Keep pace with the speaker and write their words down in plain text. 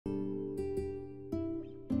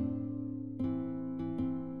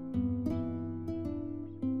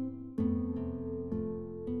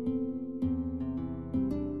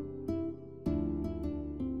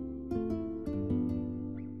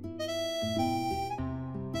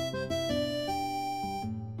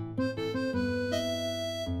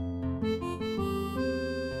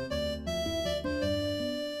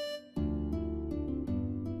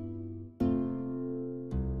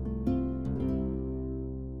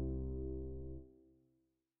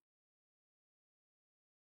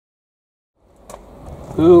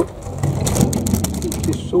Well, it's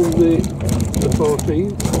this Sunday the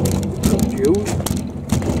 14th of June,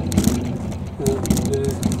 and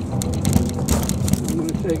I'm going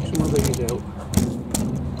to take some of these out.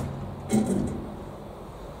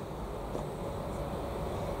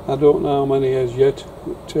 I don't know how many as yet,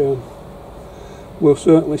 but we'll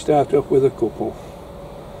certainly start off with a couple.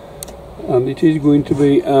 And it is going to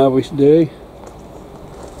be harvest day.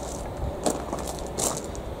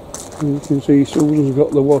 And you can see Susan's got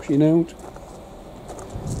the washing out.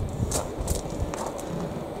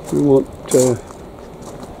 We want the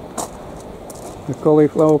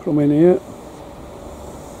cauliflower from in here,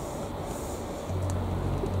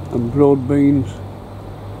 and broad beans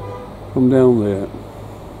from down there.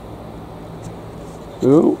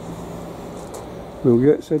 So we'll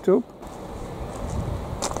get set up.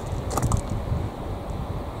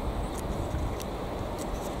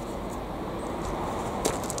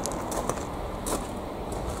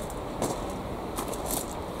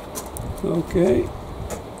 Okay,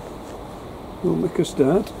 we'll make a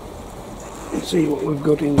start and see what we've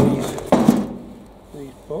got in these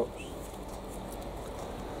pots,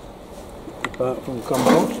 apart from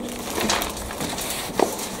compost.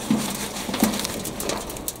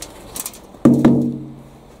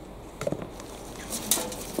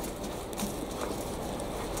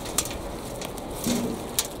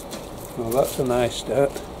 Well, that's a nice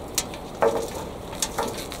start.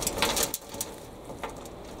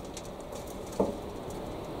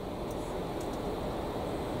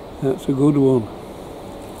 That's a good one.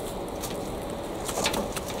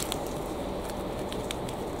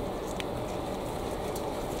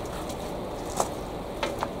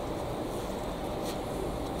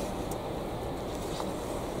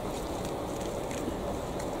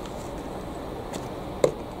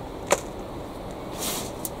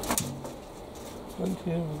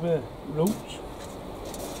 Plenty of roots.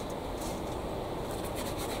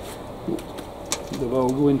 They'll all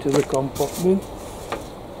go into the compost bin.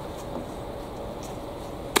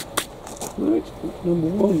 Right, that's number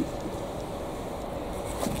one.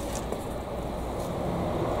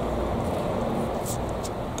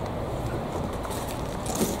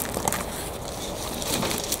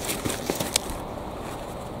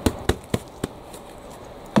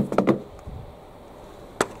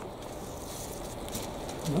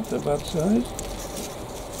 Not a bad size.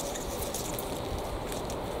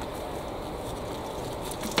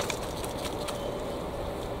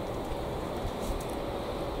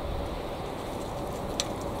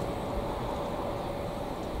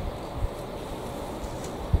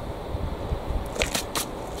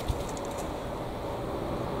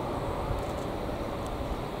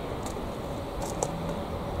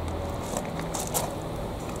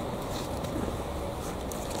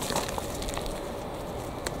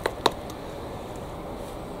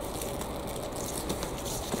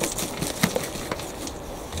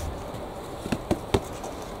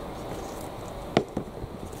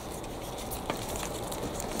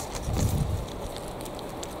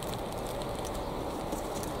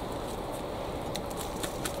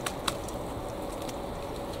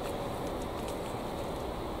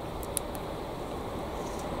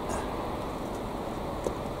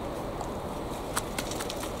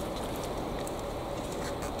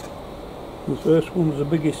 The first one's the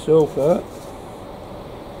biggest so far.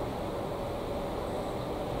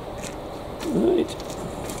 Right.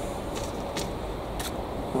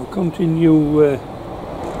 I'll continue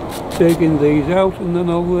taking these out, and then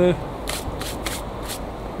I'll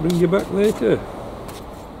bring you back later.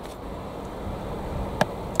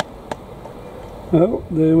 Well,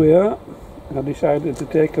 there we are. I decided to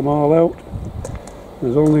take them all out.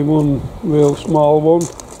 There's only one real small one.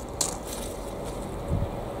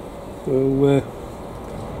 So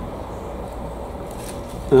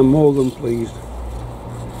I'm more than pleased.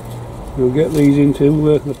 We'll get these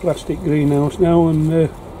into the plastic greenhouse now and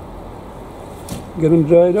get them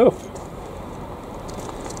dried off.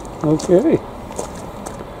 Okay,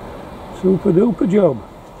 super duper job.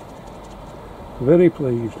 Very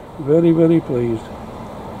pleased, very pleased.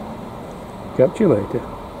 Catch you later.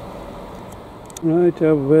 Right,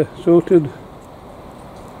 I've sorted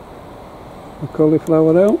the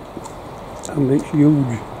cauliflower out, and it's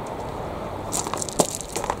huge.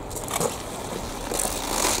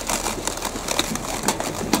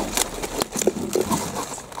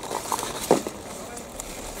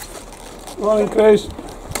 Morning, Chris.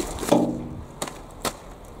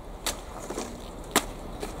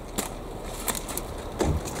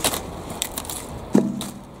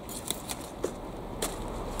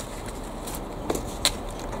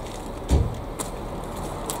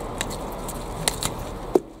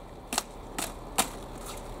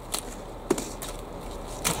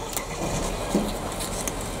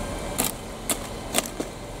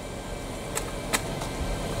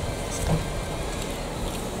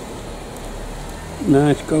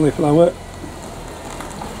 Nice cauliflower.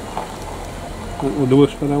 That will do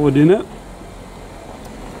us for our dinner.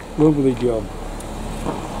 Lovely job.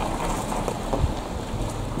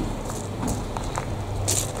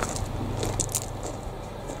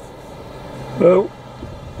 Well,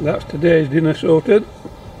 that's today's dinner sorted.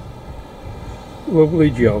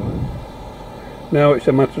 Lovely job. Now it's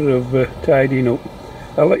a matter of tidying up.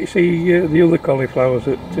 I'll let you see the other cauliflowers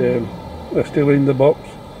that are still in the box.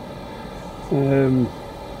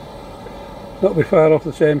 Not be far off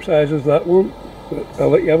the same size as that one, but I'll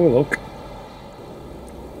let you have a look.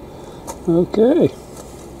 Okay,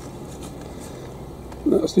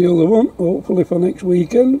 that's the other one, hopefully for next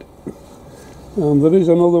weekend. And there is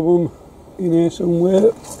another one in here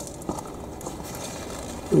somewhere.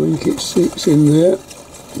 I think it sits in there.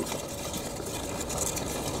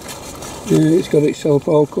 Yeah, it's got itself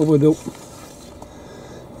all covered up.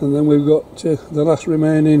 And then we've got the last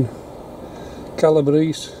remaining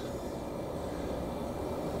Calabrese.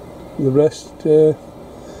 The rest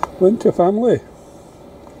went to family.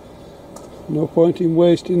 No point in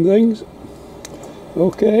wasting things.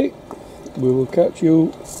 Okay, we will catch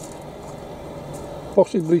you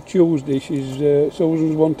possibly Tuesday.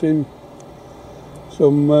 Susan's wanting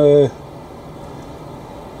some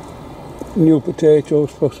new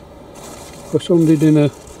potatoes for Sunday dinner.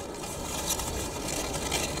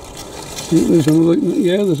 There's another,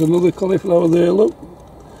 yeah, there's another cauliflower there, look.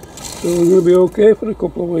 So we're going to be okay for a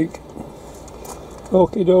couple of weeks.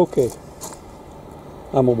 Okie dokie.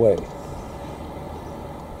 I'm away.